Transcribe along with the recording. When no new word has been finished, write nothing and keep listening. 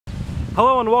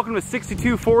Hello and welcome to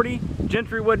 6240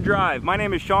 Gentrywood Drive. My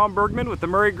name is Sean Bergman with the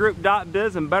Murray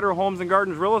Group.biz and Better Homes and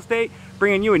Gardens Real Estate,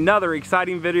 bringing you another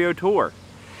exciting video tour.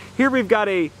 Here we've got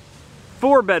a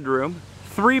 4-bedroom,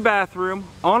 3-bathroom,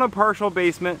 on a partial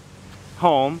basement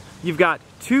home. You've got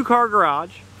 2-car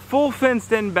garage, full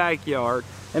fenced-in backyard,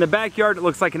 and a backyard that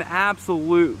looks like an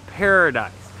absolute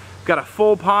paradise. We've got a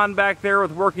full pond back there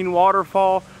with working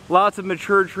waterfall, lots of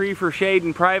mature tree for shade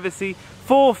and privacy,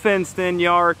 full fenced-in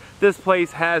yard. This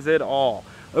place has it all.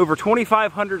 Over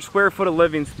 2,500 square foot of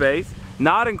living space,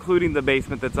 not including the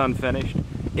basement that's unfinished.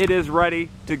 It is ready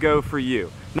to go for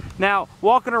you. Now,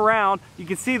 walking around, you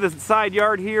can see the side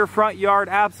yard here, front yard,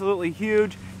 absolutely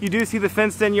huge. You do see the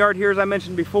fenced-in yard here, as I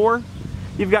mentioned before.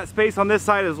 You've got space on this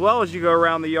side as well as you go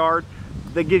around the yard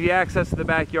that give you access to the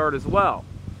backyard as well.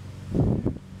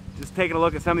 Just taking a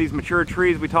look at some of these mature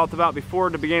trees we talked about before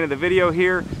at the beginning of the video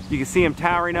here. You can see them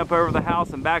towering up over the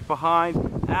house and back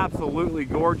behind. Absolutely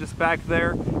gorgeous back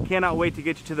there. Cannot wait to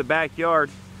get you to the backyard.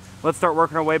 Let's start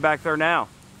working our way back there now.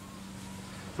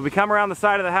 So we come around the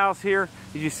side of the house here.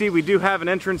 As you see, we do have an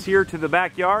entrance here to the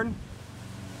backyard.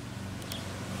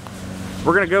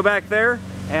 We're going to go back there,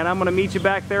 and I'm going to meet you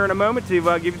back there in a moment to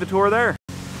give you the tour there.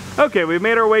 Okay, we've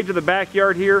made our way to the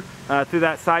backyard here through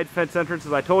that side fence entrance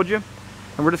as I told you.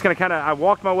 And we're just going to I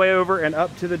walked my way over and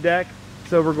up to the deck.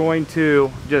 So we're going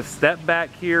to just step back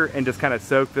here and just kind of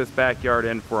soak this backyard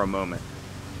in for a moment.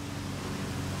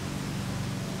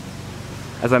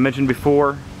 As I mentioned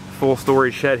before, full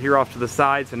storage shed here off to the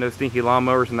side, so no stinky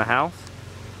lawnmowers in the house.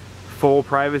 Full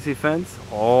privacy fence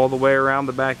all the way around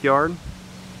the backyard.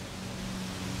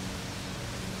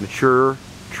 Mature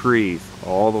trees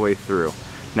all the way through.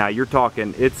 Now you're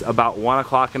talking, it's about 1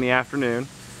 o'clock in the afternoon.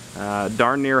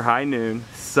 Darn near high noon,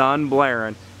 sun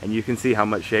blaring, and you can see how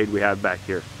much shade we have back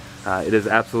here. It is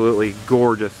absolutely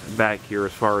gorgeous back here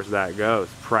as far as that goes.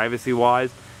 Privacy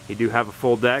wise, you do have a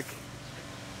full deck.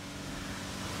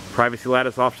 Privacy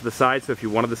lattice off to the side, so if you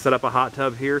wanted to set up a hot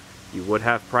tub here, you would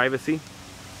have privacy.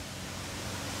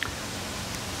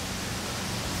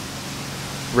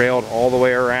 Railed all the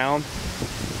way around.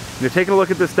 You're taking a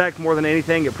look at this deck, more than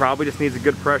anything, it probably just needs a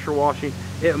good pressure washing.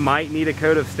 It might need a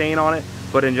coat of stain on it,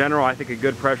 but in general, I think a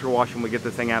good pressure washing would get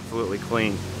this thing absolutely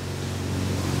clean.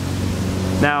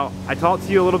 Now, I talked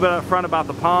to you a little bit up front about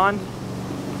the pond.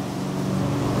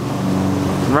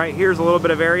 And right here's a little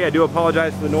bit of area. I do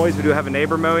apologize for the noise. We do have a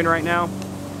neighbor mowing right now.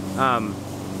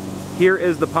 Here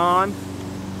is the pond.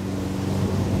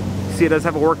 You see it does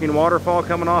have a working waterfall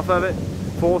coming off of it.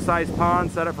 Full-size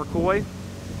pond set up for koi.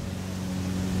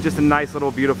 Just a nice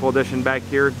little beautiful addition back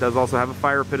here. It does also have a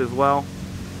fire pit as well,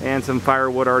 and some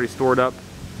firewood already stored up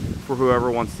for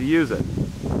whoever wants to use it.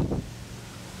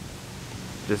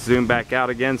 Just zoom back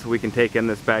out again so we can take in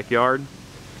this backyard.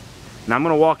 Now I'm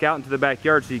going to walk out into the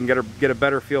backyard so you can get a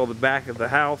better feel of the back of the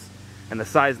house and the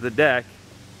size of the deck.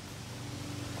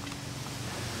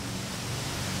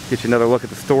 Get you another look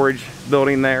at the storage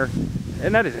building there.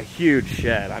 And that is a huge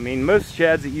shed. I mean, most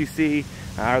sheds that you see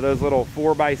are those little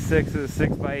 4x6s,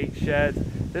 6x8 sheds.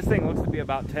 This thing looks to be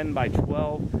about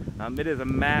 10x12. It is a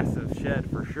massive shed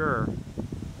for sure.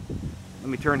 Let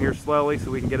me turn here slowly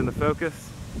so we can get into focus.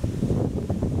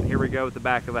 And here we go with the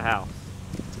back of the house.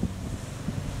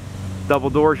 Double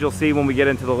doors you'll see when we get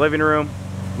into the living room,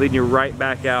 leading you right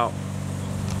back out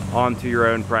onto your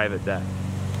own private deck.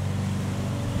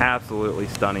 Absolutely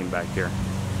stunning back here.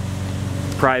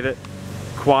 Private,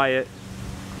 quiet,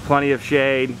 plenty of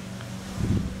shade.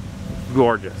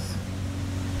 Gorgeous.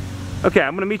 Okay,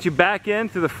 I'm going to meet you back in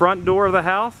through the front door of the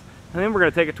house, and then we're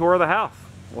going to take a tour of the house.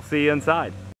 We'll see you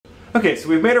inside. Okay, so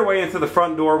we've made our way into the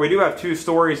front door. We do have 2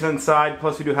 stories inside,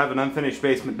 plus we do have an unfinished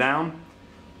basement down.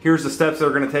 Here's the steps that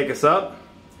are going to take us up.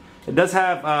 It does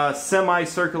have a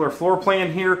semi-circular floor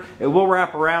plan here. It will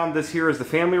wrap around. This here is the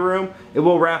family room. It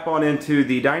will wrap on into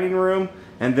the dining room,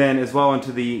 and then as well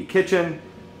into the kitchen,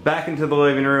 back into the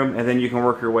living room, and then you can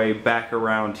work your way back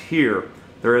around here.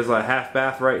 There is a half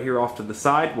bath right here off to the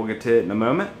side. We'll get to it in a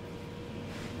moment.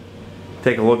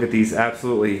 Take a look at these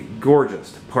absolutely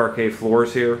gorgeous parquet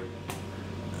floors here.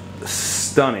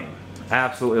 Stunning.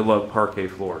 Absolutely love parquet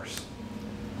floors.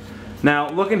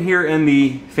 Now, looking here in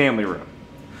the family room,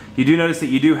 you do notice that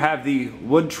you do have the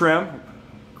wood trim,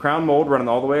 crown mold running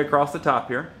all the way across the top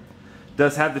here. It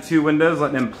does have the 2 windows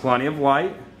letting in plenty of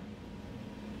light.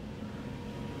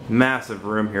 Massive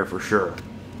room here for sure.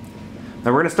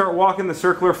 Now we're going to start walking the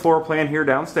circular floor plan here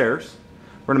downstairs.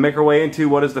 We're going to make our way into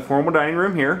what is the formal dining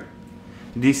room here.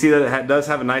 Do you see that it does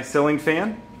have a nice ceiling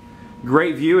fan?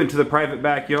 Great view into the private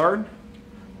backyard.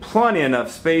 Plenty enough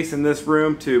space in this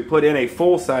room to put in a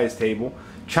full-size table,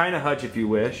 china hutch if you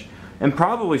wish. and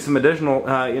probably some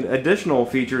additional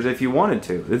features if you wanted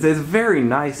to. It's a very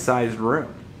nice sized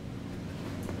room.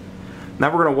 Now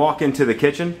we're going to walk into the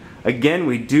kitchen. Again,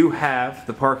 we do have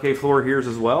the parquet floor here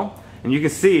as well, and you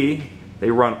can see they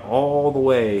run all the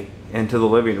way into the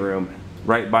living room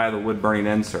right by the wood burning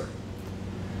insert.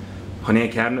 Plenty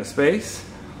of cabinet space,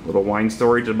 little wine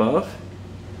storage above.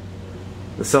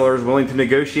 The seller is willing to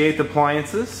negotiate the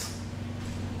appliances,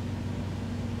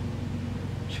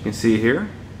 as you can see here.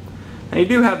 Now you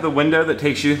do have the window that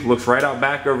looks right out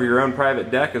back over your own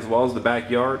private deck as well as the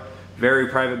backyard. Very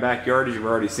private backyard, as you've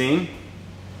already seen.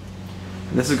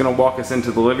 And this is going to walk us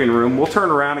into the living room. We'll turn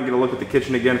around and get a look at the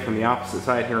kitchen again from the opposite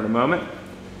side here in a moment.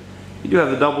 You do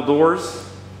have the double doors.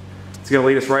 It's going to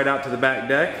lead us right out to the back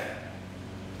deck.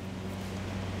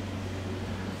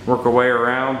 Work our way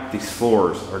around. These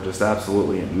floors are just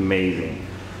absolutely amazing.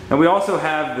 And we also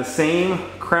have the same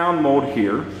crown mold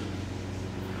here.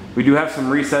 We do have some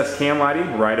recessed can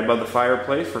lighting right above the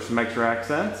fireplace for some extra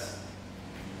accents.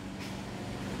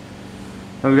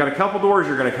 And we've got a couple doors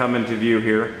you're going to come into view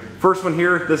here. First one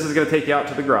here, this is going to take you out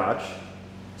to the garage.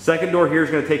 Second door here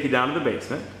is going to take you down to the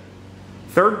basement.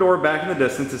 Third door back in the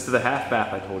distance is to the half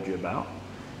bath I told you about.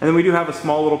 And then we do have a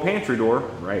small little pantry door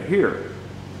right here.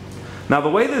 Now the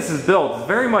way this is built is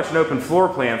very much an open floor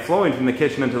plan flowing from the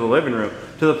kitchen into the living room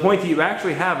to the point that you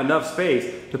actually have enough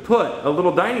space to put a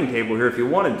little dining table here if you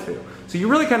wanted to. So you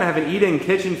really kind of have an eat-in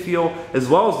kitchen feel as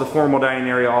well as the formal dining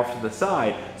area off to the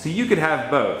side. So you could have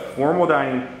both, formal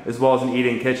dining as well as an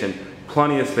eat-in kitchen.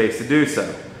 Plenty of space to do so.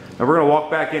 Now we're going to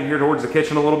walk back in here towards the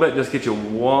kitchen a little bit, just get you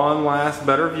one last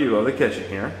better view of the kitchen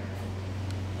here.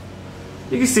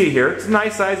 You can see here, it's a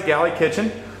nice sized galley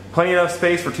kitchen. Plenty enough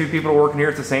space for two people to work in here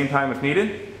at the same time if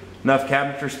needed. Enough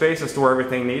cabinetry space to store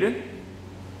everything needed.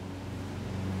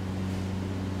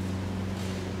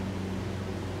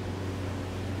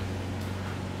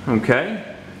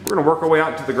 Okay, we're going to work our way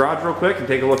out to the garage real quick and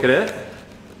take a look at it.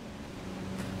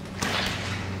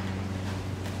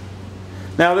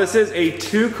 Now this is a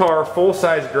 2-car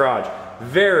full-size garage.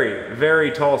 Very,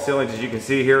 very tall ceilings as you can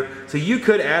see here. So you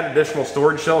could add additional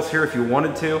storage shelves here if you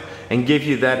wanted to and give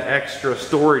you that extra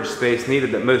storage space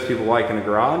needed that most people like in a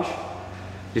garage.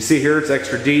 You see here it's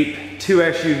extra deep. 2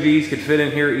 SUVs could fit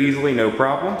in here easily, no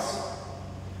problems.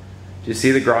 You see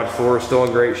the garage floor is still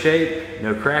in great shape,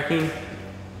 no cracking.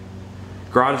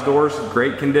 Garage doors,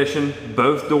 great condition.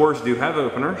 Both doors do have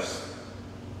openers.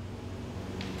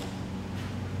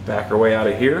 Back our way out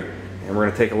of here, and we're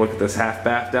going to take a look at this half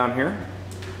bath down here.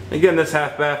 Again, this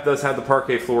half bath does have the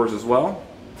parquet floors as well.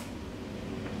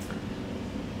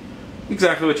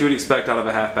 Exactly what you would expect out of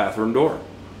a half bathroom door.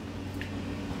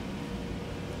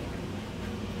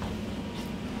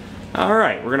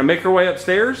 Alright, we're going to make our way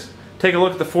upstairs, take a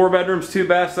look at the 4 bedrooms, 2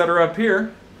 baths that are up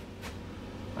here.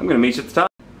 I'm going to meet you at the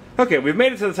top. Okay, we've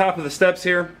made it to the top of the steps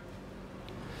here.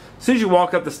 As soon as you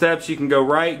walk up the steps, you can go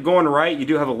right. Going right, you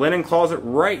do have a linen closet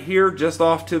right here, just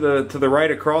off to the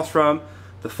right across from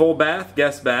the full bath,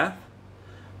 guest bath.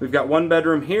 We've got 1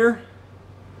 bedroom here,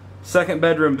 2nd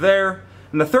bedroom there,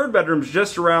 and the 3rd bedroom is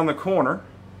just around the corner.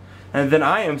 And then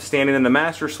I am standing in the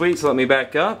master suite, so let me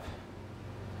back up.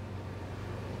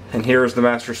 And here's the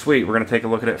master suite. We're going to take a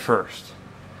look at it first.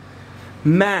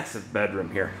 Massive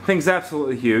bedroom here. Thing's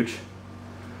absolutely huge.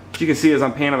 As you can see as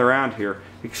I'm panning around here,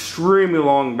 extremely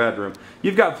long bedroom.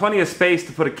 You've got plenty of space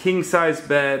to put a king-size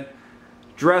bed,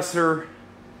 dresser,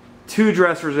 2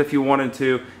 dressers if you wanted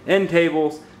to, end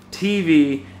tables,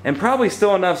 TV, and probably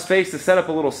still enough space to set up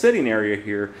a little sitting area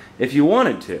here if you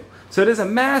wanted to. So it is a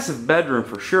massive bedroom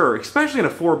for sure, especially in a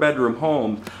 4-bedroom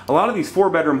home. A lot of these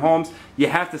 4-bedroom homes, you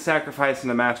have to sacrifice in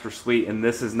the master suite, and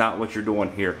this is not what you're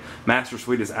doing here. Master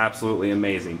suite is absolutely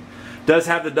amazing. Does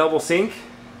have the double sink,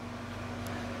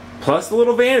 plus the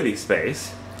little vanity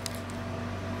space.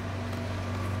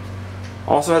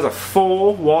 Also has a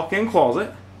full walk-in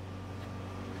closet.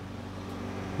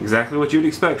 Exactly what you'd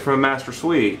expect from a master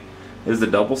suite is the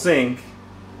double sink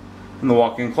and the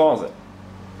walk-in closet.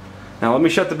 Now let me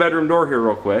shut the bedroom door here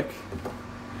real quick,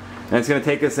 and it's going to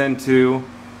take us into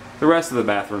the rest of the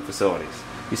bathroom facilities.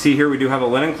 You see here we do have a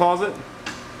linen closet,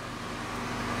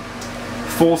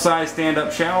 full-size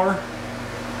stand-up shower,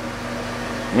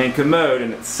 and commode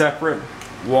in its separate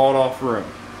walled-off room.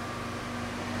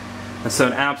 And so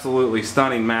an absolutely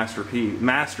stunning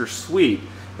master suite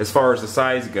as far as the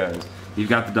size goes. You've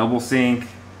got the double sink,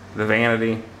 the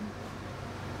vanity,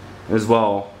 as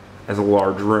well as a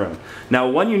large room. Now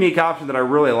one unique option that I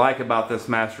really like about this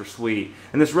master suite,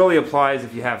 and this really applies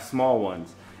if you have small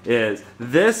ones, is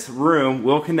this room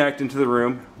will connect into the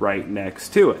room right next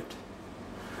to it.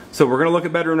 So we're going to look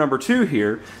at bedroom number 2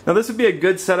 here. Now this would be a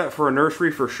good setup for a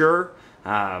nursery for sure.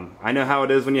 I know how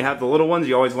it is when you have the little ones.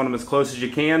 You always want them as close as you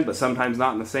can, but sometimes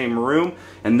not in the same room.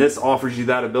 And this offers you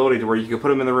that ability to where you can put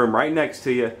them in the room right next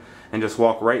to you and just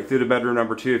walk right through to bedroom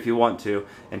number 2 if you want to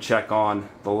and check on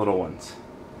the little ones.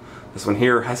 This one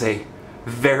here has a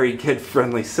very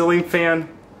kid-friendly ceiling fan.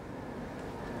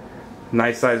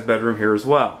 Nice sized bedroom here as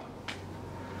well.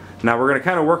 Now we're going to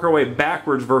kind of work our way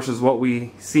backwards versus what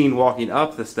we seen walking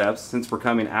up the steps, since we're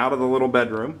coming out of the little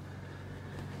bedroom.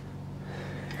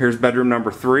 Here's bedroom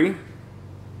number 3.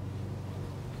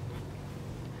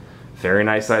 Very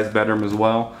nice sized bedroom as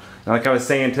well. And like I was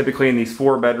saying, typically in these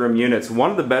 4-bedroom units, one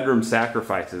of the bedrooms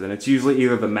sacrifices, and it's usually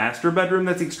either the master bedroom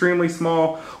that's extremely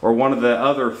small or one of the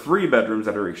other 3 bedrooms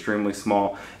that are extremely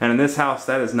small. And in this house,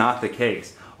 that is not the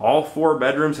case. All 4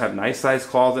 bedrooms have nice sized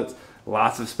closets,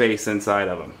 lots of space inside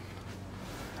of them.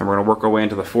 And we're going to work our way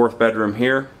into the 4th bedroom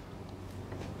here.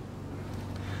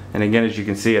 And again, as you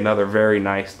can see, another very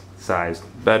nice sized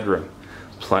bedroom.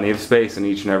 Plenty of space in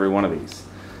each and every one of these.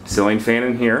 Ceiling fan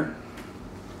in here.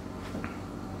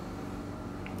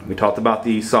 We talked about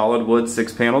the solid wood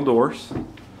 6-panel doors.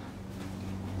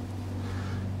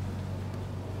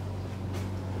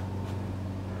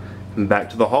 And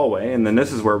back to the hallway, and then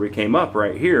this is where we came up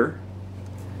right here,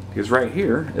 because right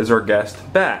here is our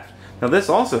guest bath. Now this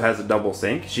also has a double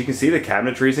sink. As you can see, the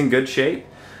cabinetry is in good shape.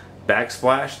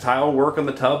 Backsplash tile work on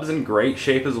the tubs in great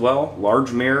shape as well.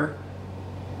 Large mirror.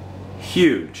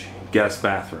 Huge guest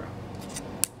bathroom.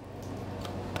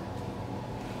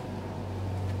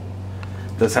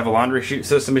 Does have a laundry chute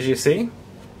system, as you see.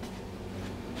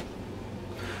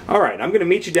 Alright, I'm going to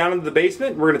meet you down into the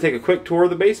basement. We're going to take a quick tour of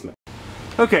the basement.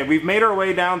 Okay, we've made our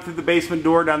way down through the basement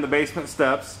door, down the basement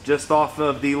steps, just off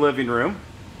of the living room.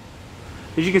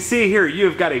 As you can see here,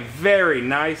 you've got a very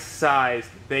nice sized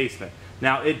basement.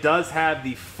 Now it does have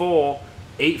the full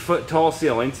 8-foot tall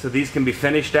ceilings, so these can be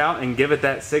finished out and give it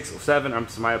that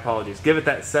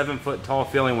 7-foot tall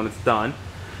ceiling when it's done.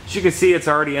 As you can see, it's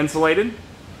already insulated.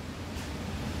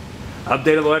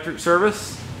 Updated electric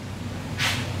service.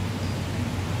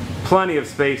 Plenty of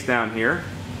space down here.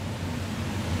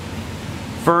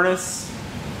 Furnace.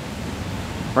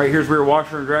 Right here's where your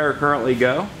washer and dryer currently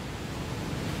go.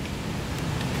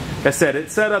 Like I said,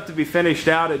 it's set up to be finished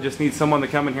out. It just needs someone to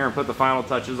come in here and put the final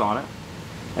touches on it.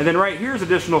 And then right here's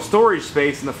additional storage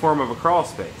space in the form of a crawl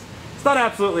space. It's not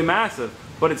absolutely massive,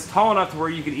 but it's tall enough to where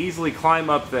you can easily climb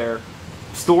up there,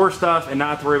 store stuff, and not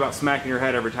have to worry about smacking your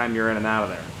head every time you're in and out of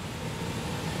there.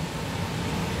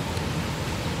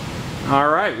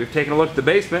 Alright, we've taken a look at the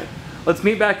basement. Let's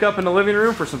meet back up in the living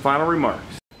room for some final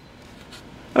remarks.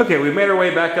 Okay, we've made our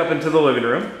way back up into the living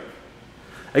room.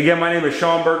 Again, my name is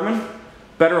Sean Bergman,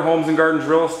 Better Homes and Gardens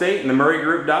Real Estate, and the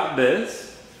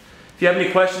MurrayGroup.biz. If you have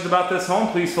any questions about this home,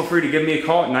 please feel free to give me a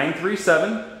call at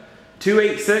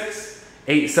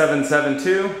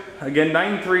 937-286-8772. Again,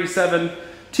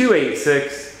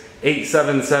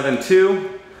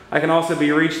 937-286-8772. I can also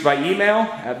be reached by email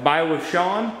at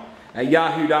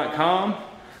buywithsean@yahoo.com.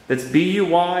 That's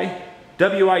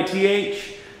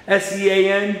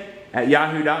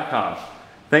BUYWITHSEAN@yahoo.com.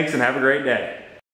 Thanks and have a great day.